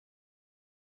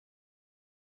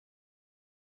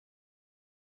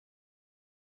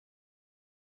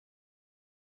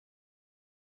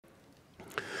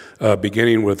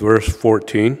beginning with verse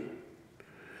 14.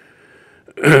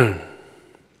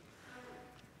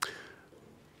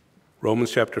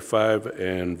 Romans chapter 5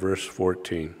 and verse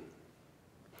 14.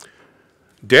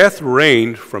 Death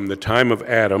reigned from the time of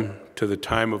Adam to the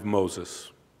time of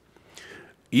Moses,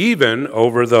 even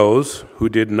over those who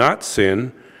did not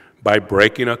sin by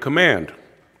breaking a command,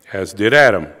 as did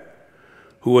Adam,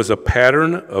 who was a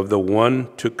pattern of the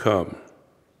one to come.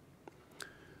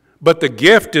 But the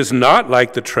gift is not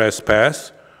like the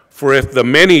trespass, for if the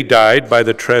many died by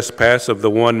the trespass of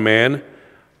the one man,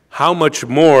 how much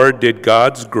more did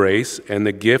God's grace and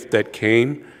the gift that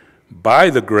came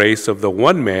by the grace of the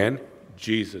one man,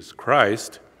 Jesus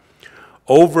Christ,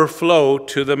 overflow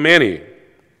to the many?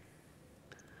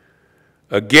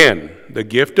 Again, the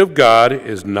gift of God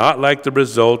is not like the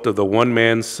result of the one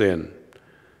man's sin.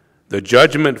 The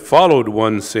judgment followed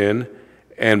one sin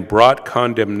and brought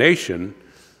condemnation,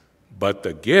 but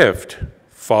the gift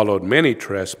followed many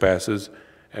trespasses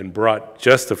and brought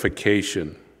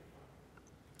justification.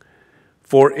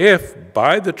 For if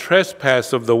by the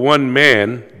trespass of the one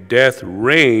man death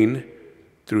reigned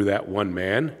through that one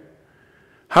man,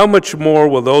 how much more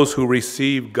will those who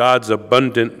receive God's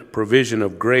abundant provision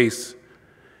of grace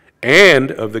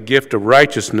and of the gift of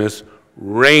righteousness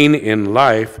reign in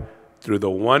life through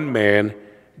the one man,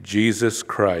 Jesus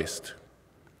Christ?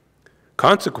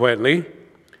 Consequently,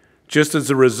 just as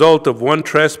the result of one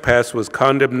trespass was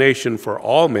condemnation for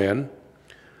all men,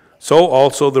 so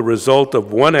also the result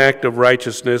of one act of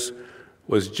righteousness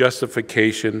was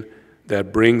justification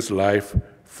that brings life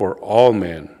for all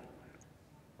men.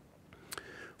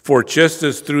 For just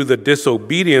as through the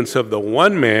disobedience of the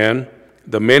one man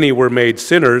the many were made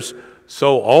sinners,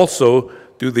 so also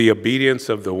through the obedience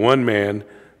of the one man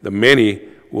the many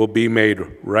will be made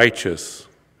righteous.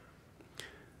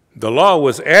 The law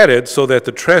was added so that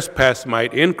the trespass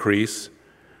might increase,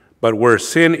 but where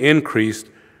sin increased,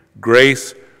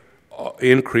 grace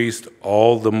increased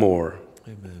all the more.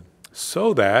 Amen.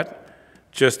 So that,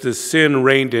 just as sin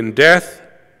reigned in death,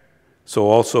 so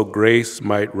also grace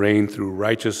might reign through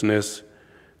righteousness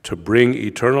to bring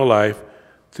eternal life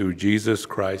through Jesus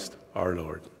Christ our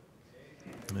Lord.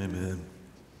 Amen.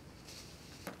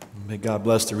 May God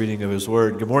bless the reading of His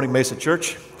Word. Good morning, Mesa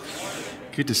Church.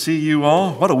 Good to see you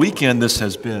all. What a weekend this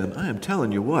has been. I am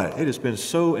telling you what, it has been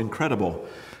so incredible.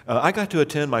 I got to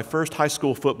attend my first high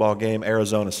school football game,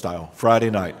 Arizona style, Friday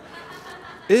night.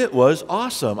 It was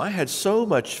awesome. I had so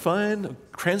much fun.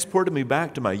 Transported me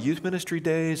back to my youth ministry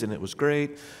days, and it was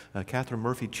great. Catherine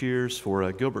Murphy cheers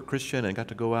for Gilbert Christian, and got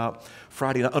to go out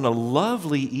Friday night on a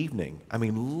lovely evening. I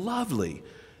mean, lovely.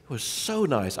 It was so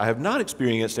nice. I have not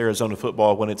experienced Arizona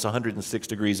football when it's 106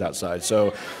 degrees outside,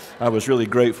 so I was really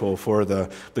grateful for the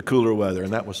cooler weather,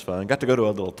 and that was fun. Got to go to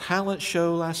a little talent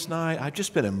show last night. I've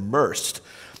just been immersed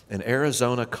in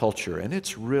Arizona culture, and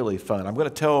it's really fun. I'm going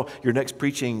to tell your next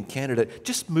preaching candidate,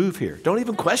 just move here. Don't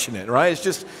even question it, right? It's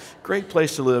just a great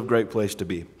place to live, great place to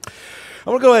be. I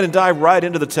want to go ahead and dive right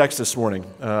into the text this morning.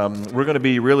 We're going to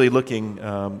be really looking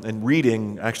and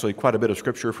reading actually quite a bit of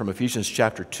scripture from Ephesians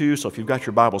chapter 2. So if you've got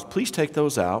your Bibles, please take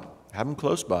those out. Have them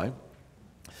close by.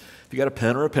 If you got a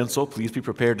pen or a pencil, please be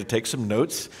prepared to take some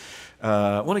notes.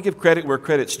 I want to give credit where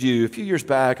credit's due. A few years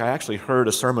back, I actually heard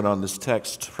a sermon on this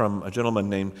text from a gentleman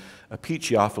named Pete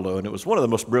Chiafalo, and it was one of the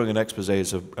most brilliant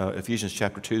exposés of Ephesians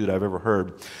chapter 2 that I've ever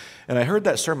heard. And I heard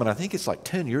that sermon, I think it's like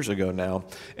 10 years ago now,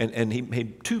 and he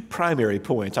made two primary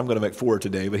points. I'm going to make four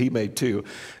today, but he made two.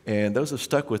 And those have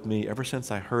stuck with me ever since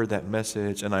I heard that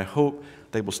message, and I hope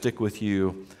they will stick with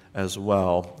you as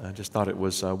well. I just thought it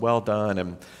was well done,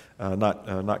 and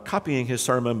not copying his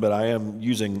sermon, but I am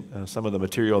using some of the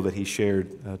material that he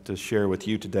shared to share with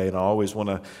you today, and I always want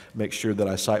to make sure that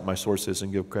I cite my sources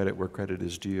and give credit where credit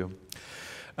is due.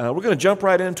 We're going to jump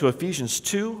right into Ephesians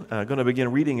 2. I'm going to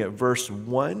begin reading at verse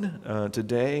 1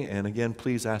 today, and again,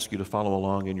 please ask you to follow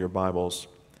along in your Bibles.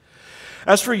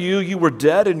 As for you, you were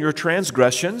dead in your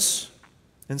transgressions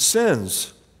and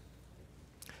sins,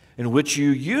 in which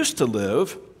you used to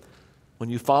live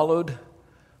when you followed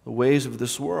the ways of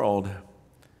this world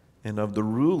and of the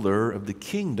ruler of the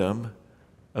kingdom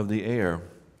of the air,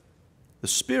 the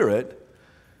Spirit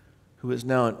who is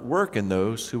now at work in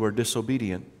those who are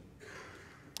disobedient.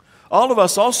 All of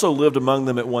us also lived among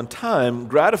them at one time,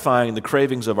 gratifying the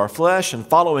cravings of our flesh and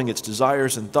following its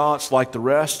desires and thoughts. Like the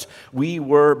rest, we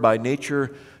were by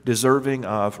nature deserving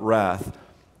of wrath.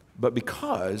 But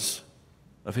because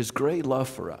of His great love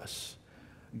for us,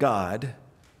 God,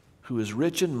 who is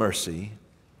rich in mercy,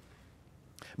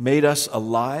 made us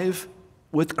alive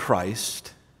with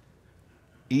Christ,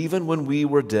 even when we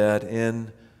were dead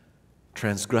in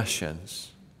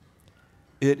transgressions.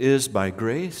 It is by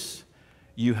grace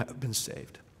you have been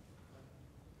saved.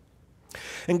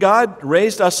 And God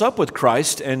raised us up with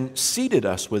Christ and seated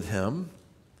us with him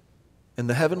in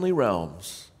the heavenly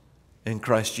realms in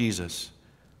Christ Jesus,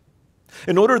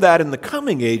 in order that in the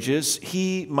coming ages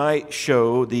he might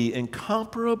show the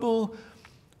incomparable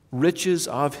riches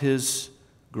of his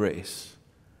grace,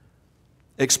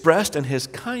 expressed in his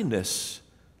kindness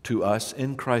to us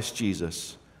in Christ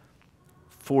Jesus.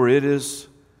 For it is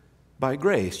by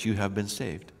grace you have been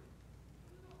saved,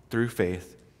 through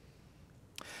faith.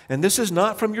 And this is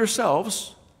not from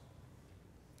yourselves,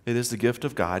 it is the gift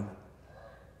of God,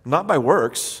 not by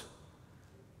works,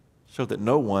 so that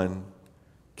no one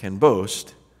can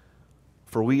boast,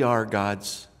 for we are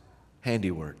God's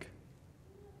handiwork,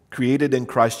 created in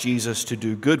Christ Jesus to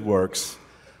do good works,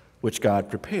 which God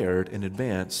prepared in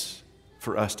advance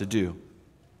for us to do.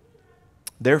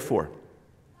 Therefore,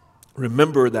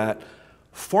 remember that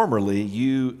formerly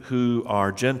you who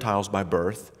are Gentiles by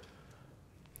birth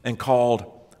and called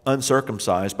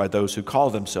uncircumcised by those who call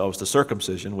themselves the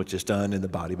circumcision which is done in the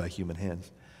body by human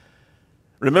hands.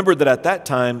 Remember that at that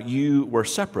time you were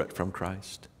separate from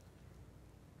Christ,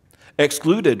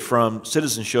 excluded from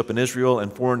citizenship in Israel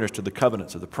and foreigners to the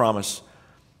covenants of the promise,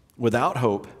 without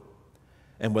hope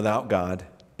and without God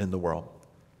in the world.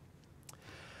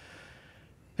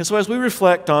 And so as we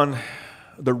reflect on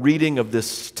the reading of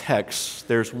this text,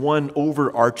 there's one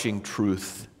overarching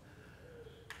truth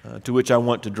to which I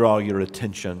want to draw your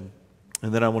attention.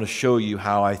 And then I want to show you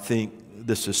how I think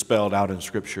this is spelled out in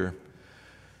Scripture.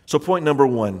 So point number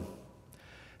one,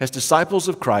 as disciples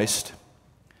of Christ,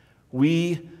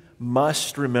 we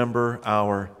must remember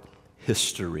our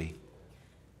history.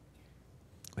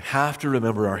 We have to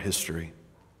remember our history.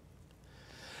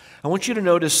 I want you to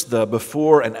notice the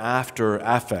before and after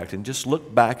affect, and just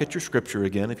look back at your Scripture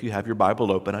again if you have your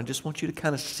Bible open. I just want you to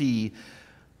kind of see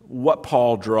what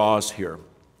Paul draws here.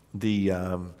 The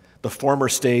former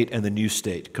state and the new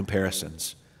state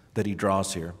comparisons that he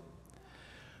draws here.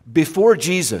 Before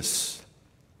Jesus,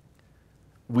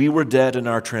 we were dead in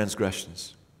our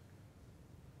transgressions.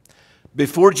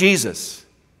 Before Jesus,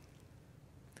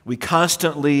 we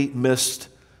constantly missed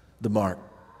the mark.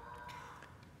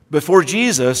 Before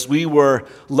Jesus, we were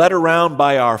led around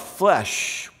by our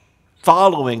flesh,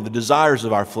 following the desires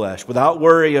of our flesh without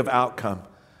worry of outcome.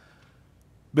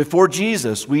 Before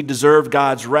Jesus, we deserved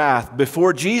God's wrath.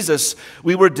 Before Jesus,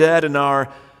 we were dead in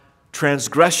our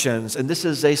transgressions. And this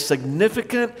is a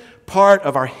significant part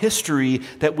of our history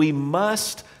that we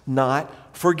must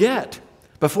not forget.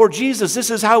 Before Jesus, this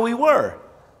is how we were.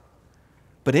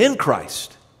 But in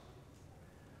Christ,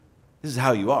 this is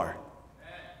how you are.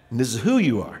 And this is who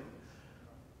you are.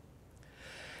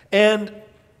 And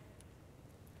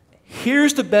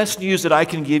here's the best news that I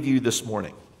can give you this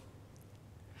morning.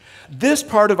 This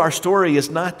part of our story is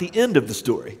not the end of the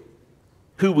story,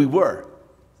 who we were.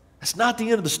 It's not the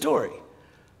end of the story.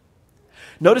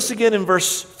 Notice again in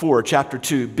verse 4, chapter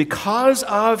 2, because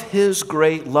of his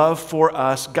great love for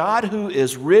us, God, who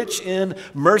is rich in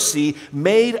mercy,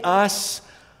 made us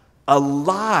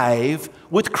alive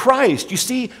with Christ. You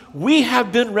see, we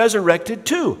have been resurrected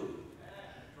too.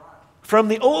 From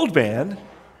the old man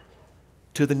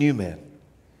to the new man.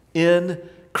 In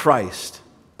Christ.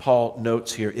 Paul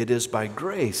notes here, it is by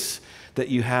grace that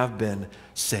you have been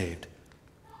saved.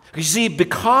 You see,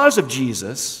 because of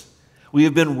Jesus, we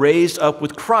have been raised up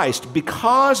with Christ.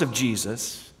 Because of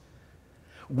Jesus,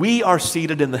 we are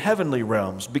seated in the heavenly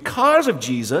realms. Because of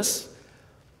Jesus,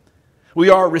 we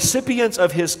are recipients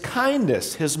of his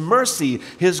kindness, his mercy,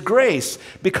 his grace.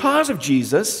 Because of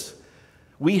Jesus,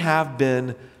 we have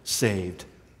been saved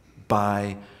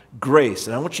by grace.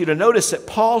 And I want you to notice that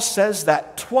Paul says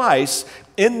that twice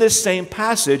in this same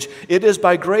passage. It is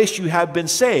by grace you have been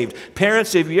saved.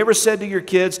 Parents, have you ever said to your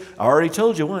kids, I already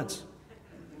told you once?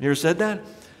 You ever said that?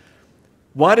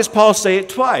 Why does Paul say it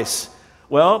twice?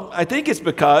 Well, I think it's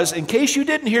because, in case you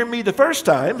didn't hear me the first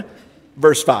time,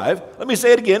 verse 5, let me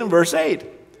say it again in verse 8.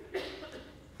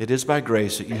 It is by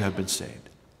grace that you have been saved.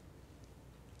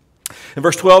 In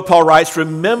verse 12, Paul writes,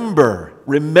 remember,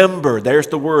 there's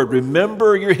the word,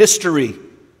 remember your history.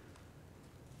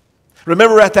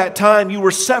 Remember at that time you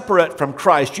were separate from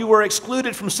Christ. You were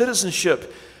excluded from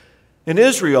citizenship in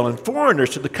Israel and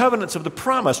foreigners to the covenants of the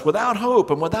promise, without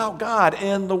hope and without God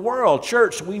in the world.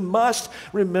 Church, we must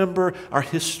remember our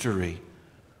history.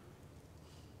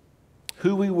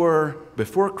 Who we were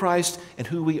before Christ and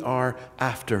who we are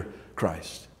after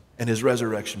Christ and his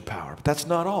resurrection power. But that's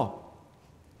not all.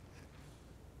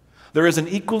 There is an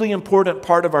equally important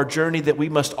part of our journey that we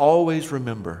must always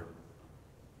remember.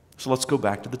 So let's go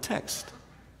back to the text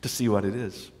to see what it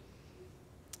is.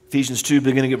 Ephesians 2,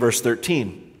 beginning at verse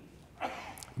 13.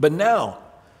 But now,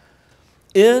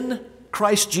 in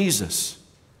Christ Jesus,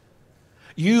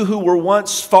 you who were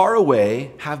once far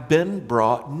away have been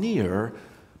brought near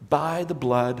by the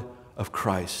blood of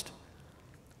Christ.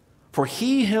 For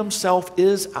he himself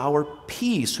is our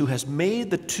peace, who has made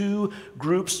the two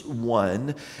groups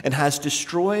one and has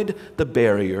destroyed the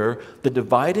barrier, the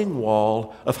dividing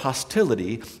wall of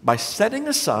hostility, by setting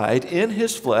aside in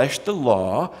his flesh the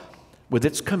law with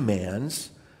its commands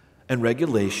and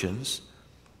regulations.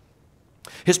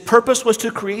 His purpose was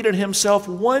to create in himself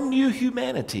one new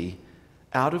humanity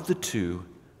out of the two,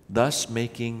 thus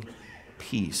making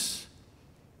peace.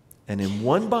 And in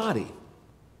one body,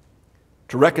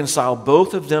 to reconcile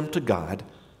both of them to God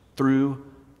through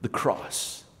the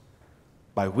cross,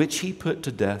 by which he put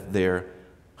to death their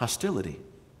hostility.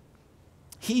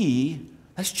 He,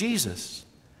 that's Jesus.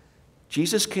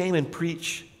 Jesus came and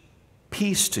preached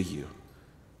peace to you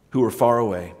who were far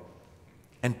away,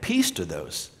 and peace to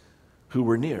those who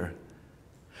were near.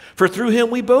 For through him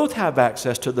we both have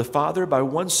access to the Father by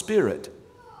one Spirit.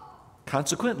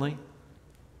 Consequently,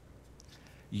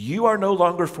 you are no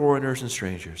longer foreigners and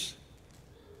strangers,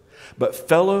 but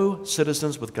fellow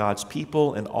citizens with God's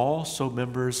people and also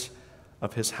members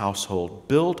of his household,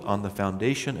 built on the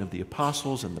foundation of the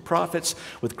apostles and the prophets,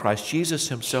 with Christ Jesus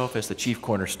himself as the chief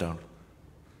cornerstone.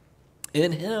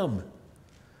 In him,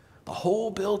 the whole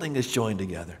building is joined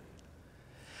together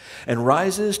and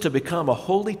rises to become a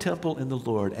holy temple in the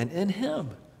Lord. And in him,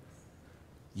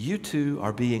 you two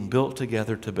are being built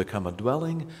together to become a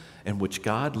dwelling in which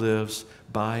God lives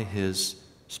by his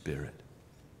Spirit.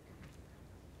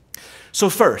 So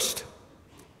first,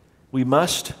 we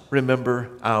must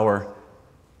remember our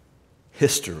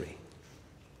history.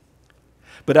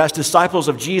 But as disciples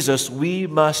of Jesus, we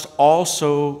must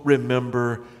also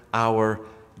remember our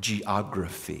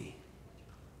geography.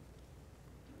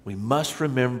 We must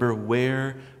remember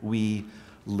where we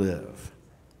live.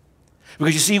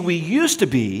 Because you see, we used to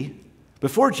be,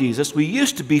 before Jesus, we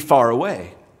used to be far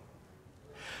away.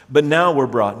 But now we're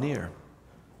brought near.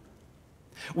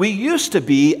 We used to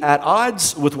be at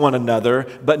odds with one another,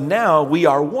 but now we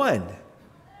are one.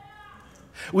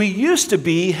 We used to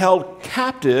be held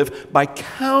captive by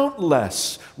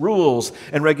countless rules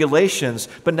and regulations,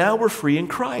 but now we're free in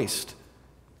Christ.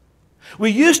 We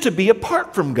used to be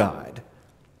apart from God,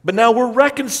 but now we're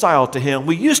reconciled to him.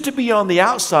 We used to be on the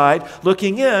outside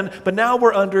looking in, but now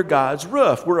we're under God's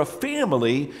roof. We're a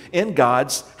family in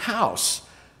God's house.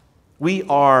 We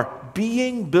are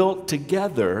being built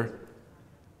together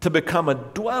to become a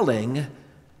dwelling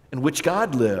in which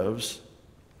God lives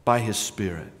by his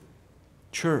Spirit.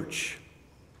 Church,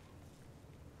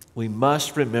 we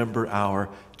must remember our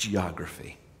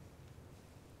geography.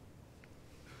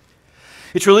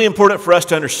 It's really important for us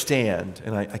to understand,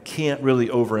 and I can't really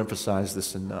overemphasize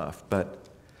this enough, but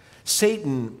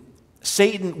Satan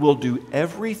will do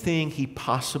everything he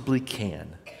possibly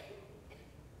can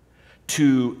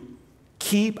to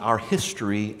keep our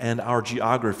history and our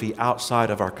geography outside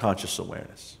of our conscious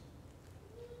awareness.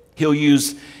 He'll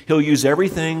use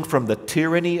everything from the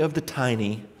tyranny of the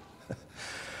tiny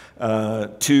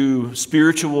to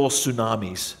spiritual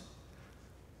tsunamis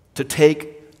to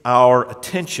take our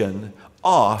attention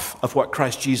off of what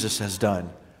Christ Jesus has done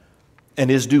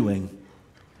and is doing,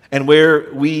 and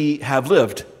where we have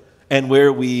lived and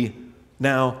where we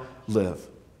now live.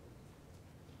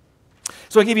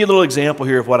 So I'll give you a little example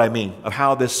here of what I mean, of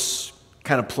how this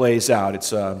kind of plays out.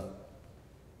 It's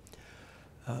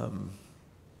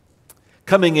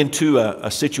coming into a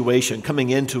situation,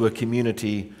 coming into a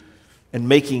community and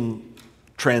making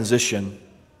transition.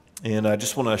 And I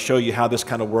just want to show you how this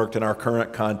kind of worked in our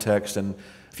current context and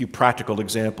a few practical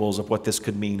examples of what this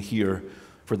could mean here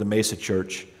for the Mesa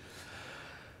Church.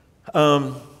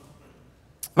 About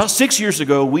 6 years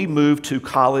ago, we moved to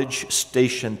College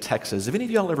Station, Texas. Have any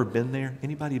of y'all ever been there?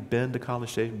 Anybody been to College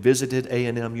Station? Visited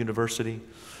A&M University?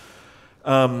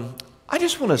 I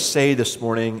just want to say this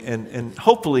morning, and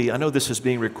hopefully, I know this is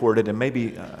being recorded, and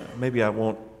maybe I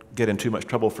won't get in too much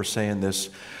trouble for saying this,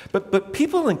 but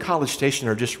people in College Station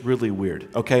are just really weird,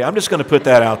 okay? I'm just going to put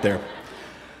that out there.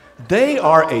 They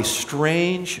are a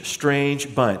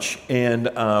strange bunch. And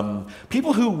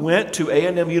people who went to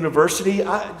A&M University,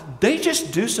 they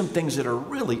just do some things that are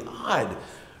really odd.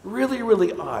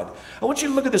 Really odd. I want you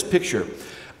to look at this picture.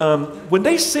 When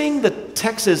they sing the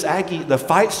Texas Aggie, the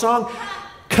fight song,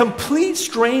 complete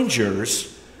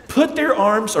strangers put their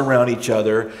arms around each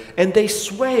other and they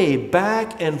sway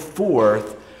back and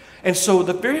forth. And so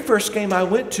the very first game I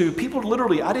went to, people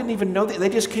literally, I didn't even know that. They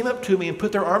just came up to me and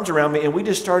put their arms around me and we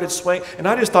just started swaying. And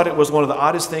I just thought it was one of the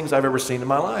oddest things I've ever seen in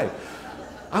my life.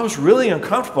 I was really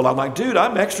uncomfortable. I'm like, dude,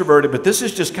 I'm extroverted, but this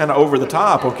is just kind of over the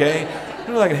top, okay? I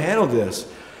don't know if I can handle this.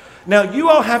 Now, you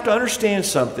all have to understand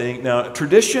something. Now,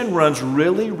 tradition runs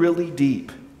really, really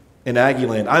deep in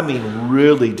Aggieland. I mean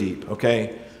really deep,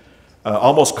 okay?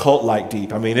 Almost cult-like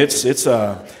deep. I mean, it's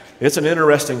an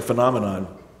interesting phenomenon.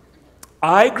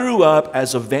 I grew up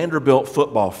as a Vanderbilt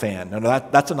football fan. Now,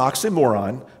 that's an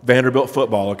oxymoron. Vanderbilt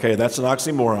football, okay? That's an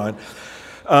oxymoron.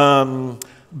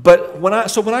 But when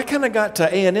I kind of got to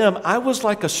A&M, I was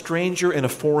like a stranger in a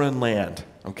foreign land,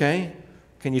 okay?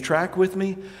 Can you track with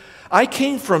me? I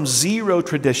came from zero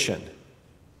tradition,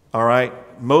 all right?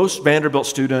 Most Vanderbilt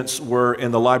students were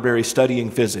in the library studying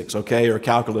physics, okay, or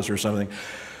calculus or something.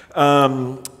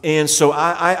 And so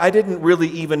I didn't really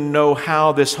even know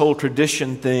how this whole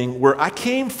tradition thing, where I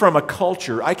came from a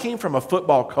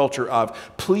football culture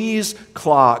of please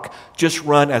clock, just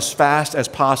run as fast as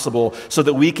possible so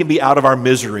that we can be out of our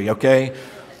misery, okay?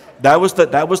 That was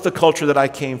the culture that I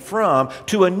came from,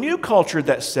 to a new culture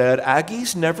that said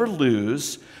Aggies never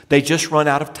lose. They just run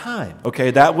out of time.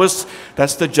 Okay,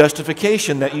 that's the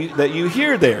justification that you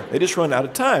hear there. They just run out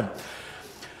of time.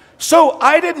 So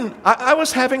I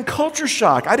was having culture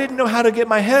shock. I didn't know how to get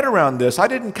my head around this. I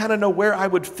didn't kind of know where I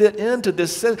would fit into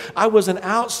this. I was an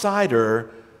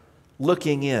outsider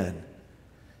looking in.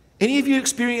 Any of you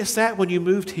experienced that when you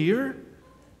moved here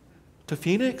to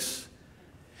Phoenix?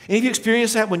 Any of you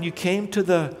experienced that when you came to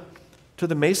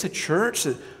the Mesa church?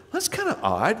 That's kind of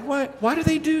odd. Why do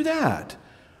they do that?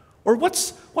 Or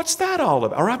what's that all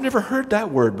about? Or I've never heard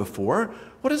that word before.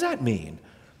 What does that mean?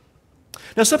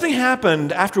 Now, something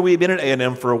happened after we had been at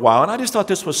A&M for a while, and I just thought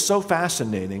this was so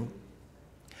fascinating.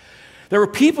 There were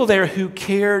people there who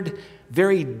cared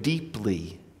very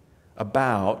deeply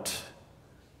about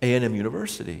A&M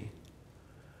University.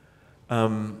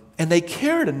 And they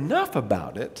cared enough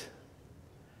about it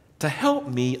to help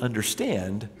me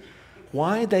understand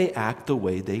why they act the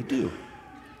way they do.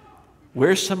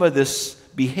 Where's some of this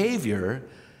behavior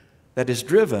that is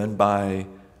driven by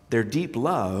their deep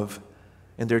love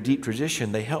and their deep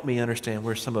tradition? They help me understand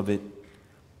where some of it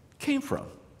came from.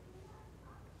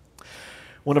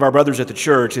 One of our brothers at the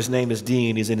church, his name is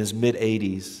Dean, he's in his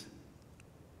mid-80s.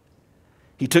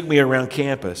 He took me around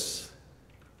campus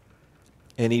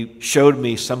and he showed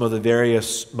me some of the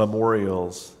various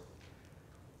memorials.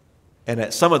 And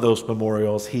at some of those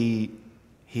memorials, he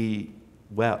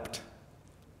wept.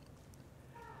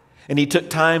 And he took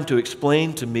time to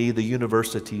explain to me the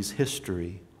university's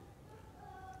history.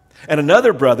 And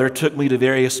another brother took me to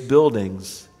various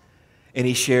buildings, and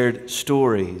he shared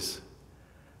stories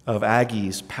of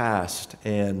Aggie's past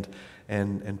and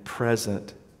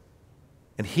present.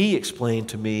 And he explained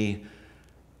to me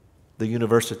the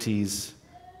university's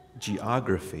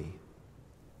geography.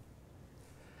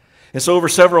 And so over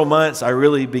several months, I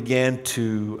really began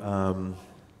to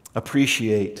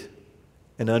appreciate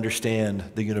and understand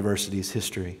the university's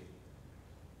history.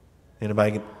 And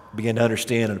I began to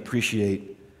understand and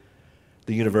appreciate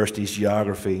the university's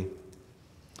geography.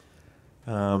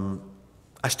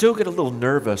 I still get a little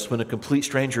nervous when a complete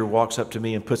stranger walks up to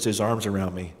me and puts his arms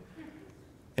around me,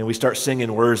 and we start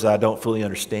singing words that I don't fully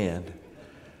understand.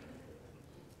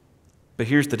 But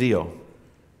here's the deal.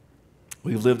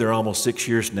 We've lived there almost 6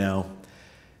 years now,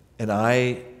 and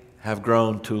I have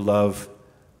grown to love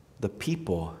the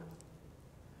people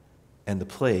and the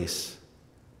place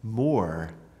more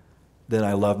than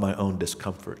I love my own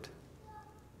discomfort.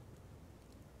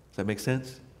 Does that make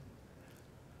sense?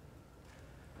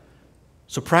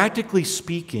 So practically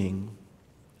speaking,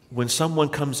 when someone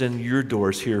comes in your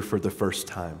doors here for the first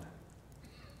time,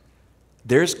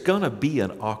 there's going to be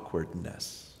an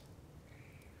awkwardness.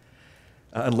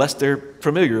 Unless they're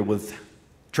familiar with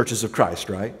churches of Christ,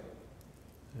 right?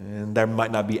 And there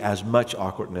might not be as much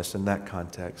awkwardness in that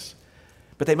context.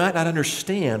 But they might not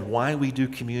understand why we do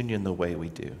communion the way we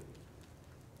do.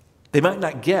 They might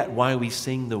not get why we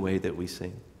sing the way that we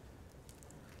sing.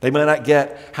 They might not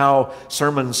get how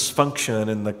sermons function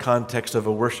in the context of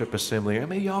a worship assembly, or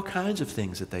maybe all kinds of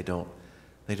things that they don't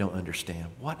understand.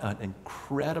 What an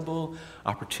incredible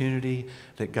opportunity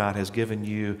that God has given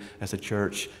you as a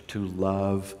church to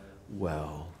love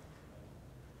well.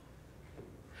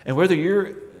 And whether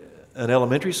you're an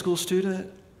elementary school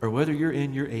student or whether you're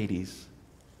in your 80s,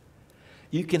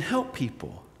 you can help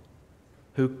people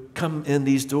who come in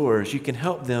these doors. You can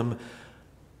help them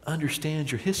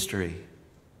understand your history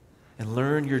and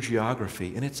learn your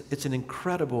geography. And it's an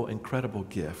incredible, incredible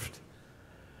gift.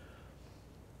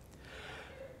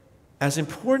 As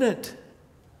important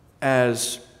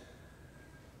as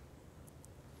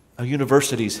a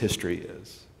university's history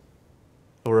is,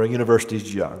 or a university's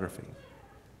geography,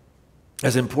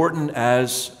 As important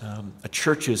as a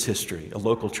church's history, a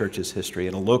local church's history,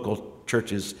 and a local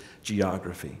church's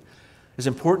geography, as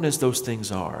important as those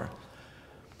things are,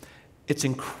 it's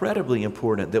incredibly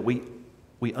important that we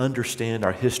understand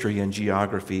our history and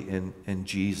geography in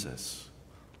Jesus,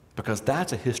 because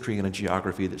that's a history and a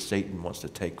geography that Satan wants to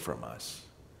take from us.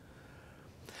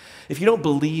 If you don't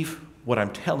believe what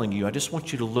I'm telling you, I just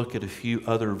want you to look at a few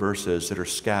other verses that are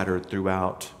scattered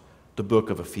throughout the book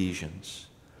of Ephesians.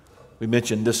 We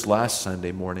mentioned this last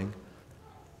Sunday morning,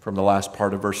 from the last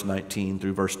part of verse 19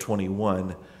 through verse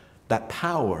 21, that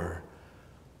power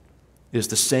is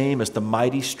the same as the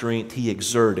mighty strength he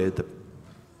exerted, the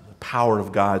power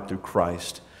of God through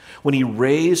Christ, when he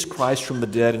raised Christ from the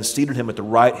dead and seated him at the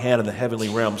right hand in the heavenly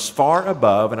realms, far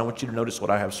above, and I want you to notice what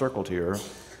I have circled here,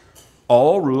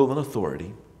 all rule and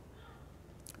authority,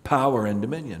 power and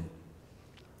dominion,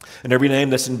 and every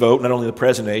name that's invoked, not only in the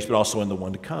present age, but also in the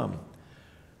one to come.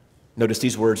 Notice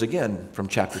these words again from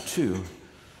chapter 2.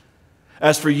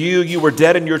 As for you, you were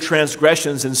dead in your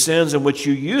transgressions and sins in which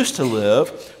you used to live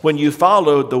when you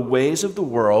followed the ways of the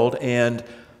world and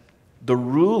the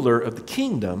ruler of the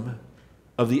kingdom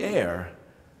of the air,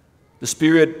 the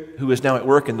spirit who is now at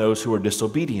work in those who are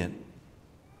disobedient.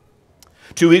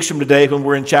 2 weeks from today, when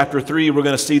we're in chapter 3, we're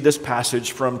going to see this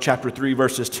passage from chapter 3,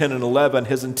 verses 10 and 11.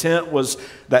 His intent was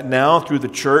that now, through the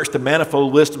church, the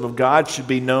manifold wisdom of God should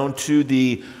be known to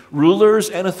the rulers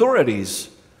and authorities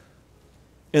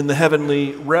in the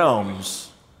heavenly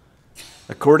realms,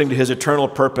 according to his eternal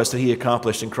purpose that he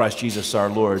accomplished in Christ Jesus our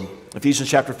Lord. Ephesians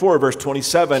chapter 4, verse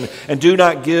 27, and do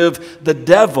not give the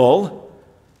devil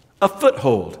a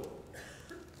foothold.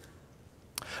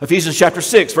 Ephesians chapter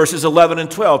 6, verses 11 and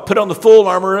 12, put on the full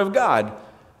armor of God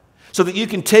so that you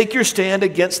can take your stand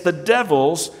against the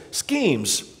devil's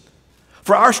schemes.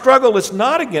 For our struggle is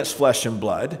not against flesh and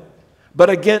blood, but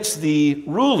against the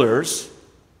rulers,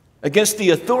 against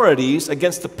the authorities,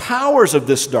 against the powers of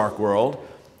this dark world,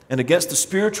 and against the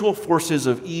spiritual forces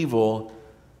of evil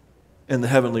in the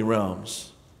heavenly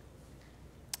realms.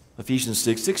 Ephesians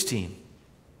 6:16.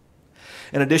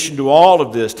 In addition to all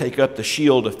of this, take up the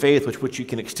shield of faith with which you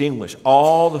can extinguish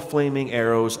all the flaming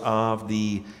arrows of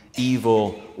the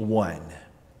evil one.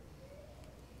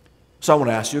 So I want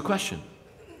to ask you a question.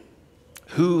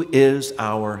 Who is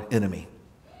our enemy?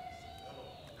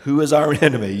 Who is our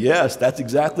enemy? Yes, that's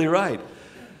exactly right.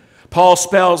 Paul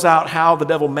spells out how the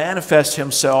devil manifests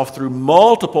himself through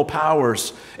multiple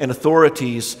powers and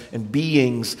authorities and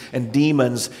beings and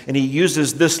demons. And he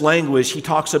uses this language. He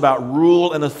talks about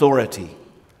rule and authority,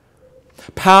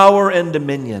 power and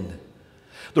dominion,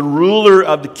 the ruler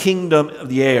of the kingdom of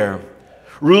the air,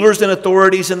 rulers and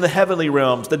authorities in the heavenly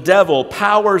realms, the devil,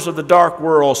 powers of the dark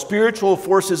world, spiritual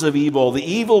forces of evil, the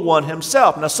evil one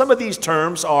himself. Now, some of these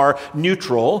terms are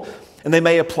neutral, and they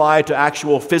may apply to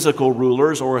actual physical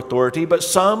rulers or authority, but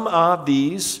some of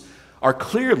these are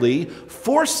clearly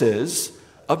forces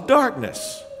of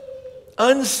darkness,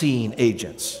 unseen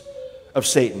agents of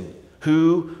Satan,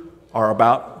 who are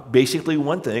about basically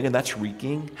one thing, and that's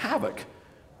wreaking havoc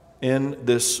in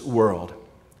this world.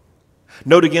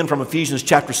 Note again from Ephesians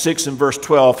chapter 6 and verse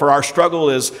 12, for our struggle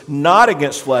is not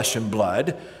against flesh and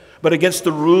blood, but against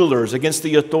the rulers, against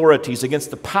the authorities, against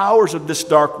the powers of this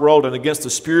dark world, and against the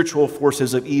spiritual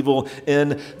forces of evil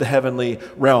in the heavenly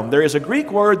realm. There is a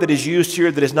Greek word that is used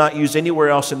here that is not used anywhere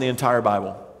else in the entire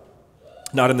Bible.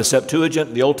 Not in the Septuagint,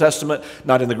 in the Old Testament,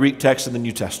 not in the Greek text in the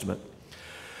New Testament.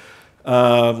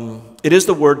 It is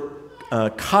the word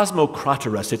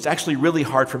cosmokrateros. It's actually really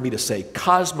hard for me to say,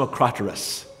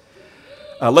 cosmokrateros.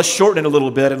 Let's shorten it a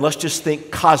little bit and let's just think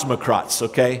cosmocrats,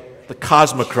 okay? The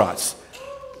cosmocrats.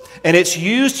 And it's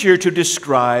used here to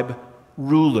describe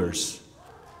rulers.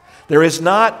 There is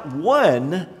not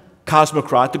one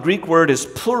cosmocrat. The Greek word is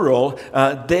plural.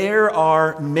 There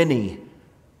are many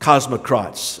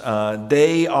cosmocrats.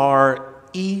 They are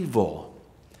evil.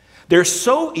 They're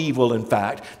so evil, in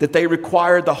fact, that they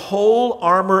require the whole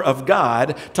armor of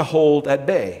God to hold at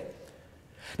bay.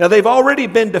 Now, they've already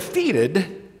been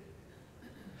defeated,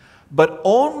 but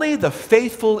only the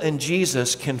faithful in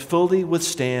Jesus can fully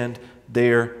withstand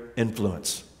their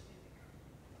influence.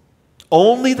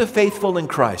 Only the faithful in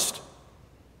Christ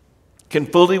can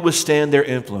fully withstand their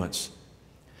influence.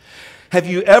 Have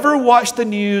you ever watched the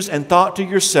news and thought to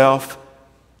yourself,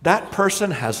 that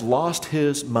person has lost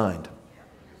his mind?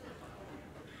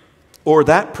 Or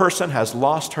that person has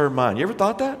lost her mind? You ever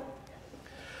thought that?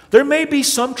 There may be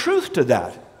some truth to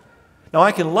that. Now,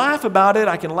 I can laugh about it,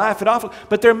 I can laugh it off,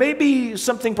 but there may be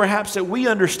something perhaps that we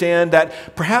understand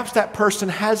that perhaps that person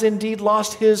has indeed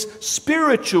lost his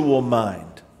spiritual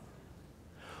mind.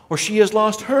 or she has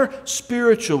lost her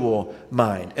spiritual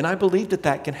mind. And I believe that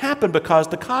that can happen because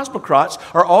the cosmocrats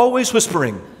are always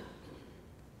whispering.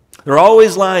 They're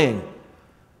always lying.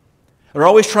 They're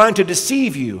always trying to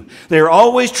deceive you. They're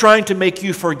always trying to make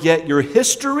you forget your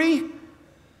history,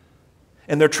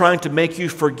 and they're trying to make you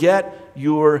forget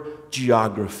your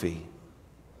geography.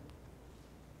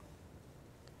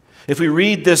 If we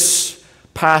read this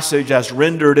passage as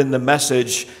rendered in the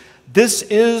Message, this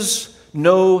is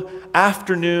no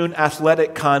afternoon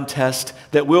athletic contest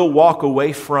that we'll walk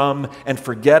away from and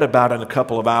forget about in a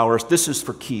couple of hours. This is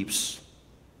for keeps.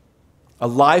 A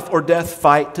life or death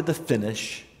fight to the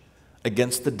finish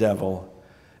against the devil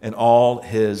and all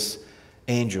his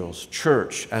angels.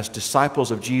 Church, as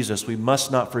disciples of Jesus, we must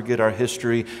not forget our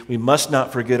history, we must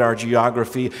not forget our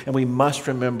geography, and we must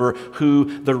remember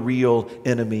who the real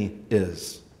enemy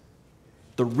is.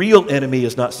 The real enemy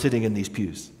is not sitting in these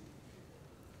pews.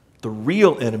 The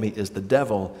real enemy is the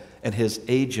devil and his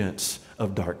agents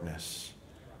of darkness.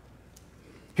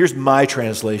 Here's my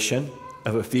translation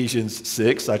of Ephesians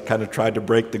 6. I kind of tried to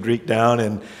break the Greek down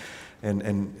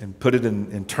and put it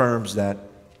in terms that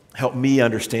help me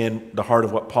understand the heart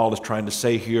of what Paul is trying to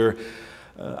say here.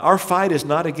 Our fight is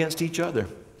not against each other.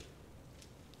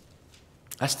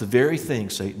 That's the very thing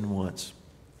Satan wants.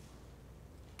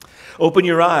 Open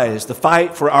your eyes. The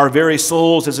fight for our very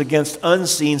souls is against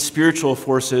unseen spiritual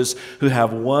forces who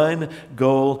have one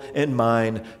goal in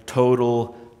mind: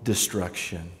 total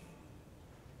destruction.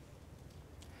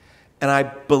 And I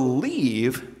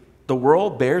believe the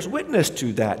world bears witness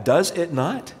to that, does it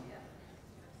not?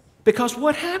 Because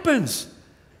what happens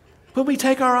when we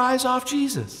take our eyes off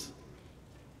Jesus?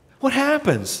 What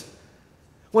happens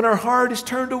when our heart is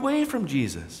turned away from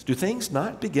Jesus? Do things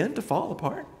not begin to fall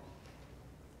apart?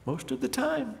 Most of the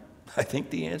time. I think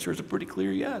the answer is a pretty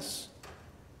clear yes.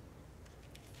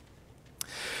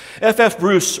 F.F.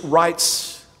 Bruce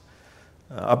writes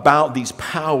about these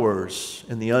powers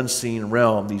in the unseen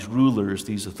realm, these rulers,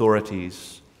 these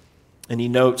authorities. And he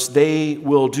notes, they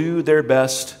will do their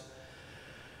best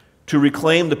to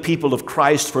reclaim the people of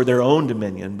Christ for their own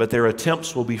dominion, but their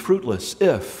attempts will be fruitless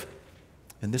if,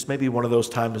 and this may be one of those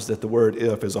times that the word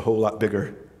if is a whole lot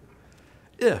bigger,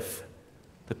 if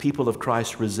the people of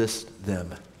Christ resist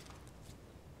them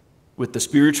with the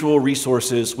spiritual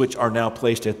resources which are now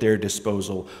placed at their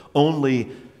disposal.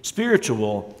 Only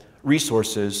spiritual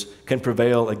resources can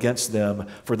prevail against them,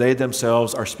 for they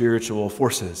themselves are spiritual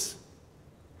forces,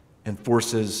 and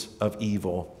forces of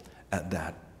evil at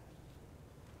that.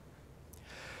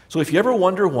 So if you ever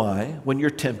wonder why, when you're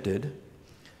tempted,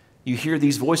 you hear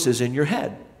these voices in your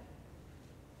head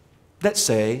that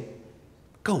say,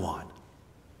 go on,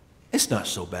 it's not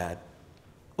so bad.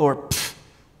 Or,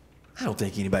 I don't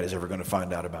think anybody's ever going to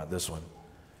find out about this one.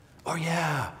 Or,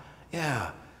 yeah,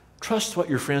 trust what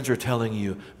your friends are telling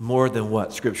you more than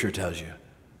what Scripture tells you.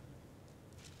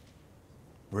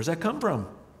 Where does that come from?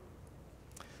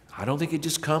 I don't think it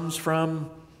just comes from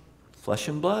flesh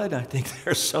and blood. I think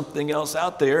there's something else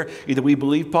out there. Either we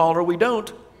believe Paul or we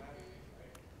don't.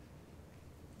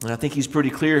 And I think he's pretty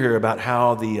clear here about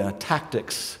how the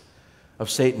tactics of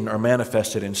Satan are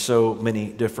manifested in so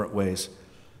many different ways.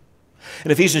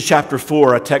 In Ephesians chapter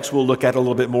 4, a text we'll look at a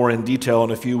little bit more in detail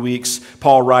in a few weeks,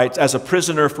 Paul writes, as a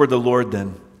prisoner for the Lord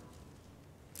then,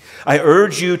 I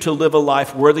urge you to live a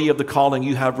life worthy of the calling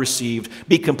you have received.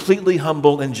 Be completely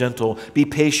humble and gentle. Be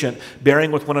patient,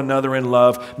 bearing with one another in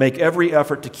love. Make every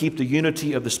effort to keep the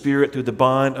unity of the Spirit through the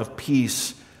bond of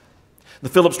peace. The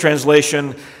Phillips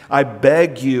translation, I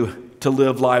beg you to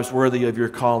live lives worthy of your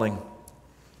calling.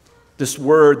 This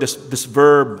word, this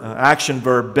verb, action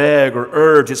verb, beg or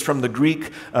urge, it's from the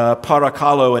Greek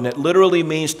parakalo, and it literally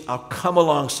means I'll come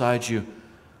alongside you.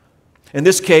 In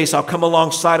this case, I'll come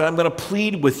alongside and I'm going to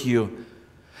plead with you,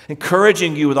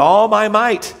 encouraging you with all my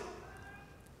might.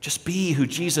 Just be who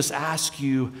Jesus asks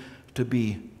you to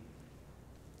be.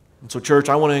 And so, church,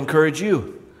 I want to encourage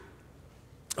you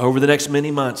over the next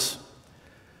many months.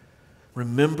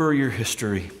 Remember your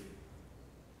history.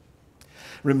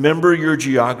 Remember your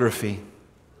geography.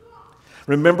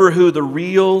 Remember who the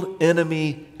real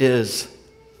enemy is.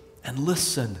 And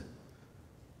listen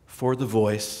for the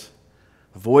voice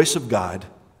of God,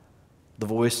 the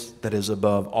voice that is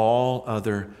above all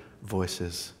other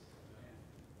voices.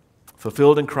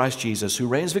 Fulfilled in Christ Jesus, who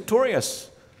reigns victorious.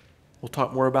 We'll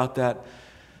talk more about that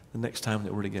the next time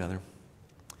that we're together.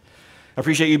 I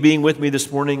appreciate you being with me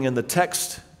this morning in the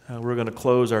text. We're going to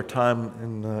close our time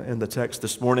in the text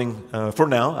this morning for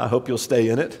now. I hope you'll stay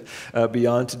in it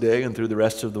beyond today and through the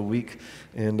rest of the week.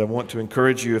 And I want to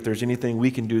encourage you, if there's anything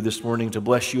we can do this morning to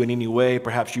bless you in any way,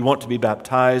 perhaps you want to be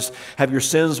baptized, have your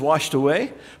sins washed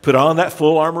away, put on that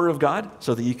full armor of God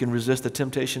so that you can resist the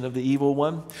temptation of the evil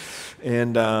one.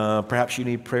 And perhaps you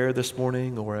need prayer this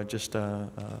morning, or just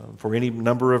for any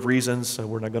number of reasons.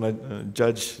 We're not going to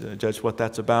judge what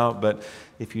that's about, but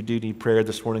if you do need prayer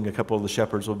this morning, a couple of the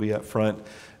shepherds will be up front,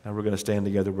 and we're going to stand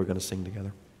together, we're going to sing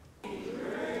together.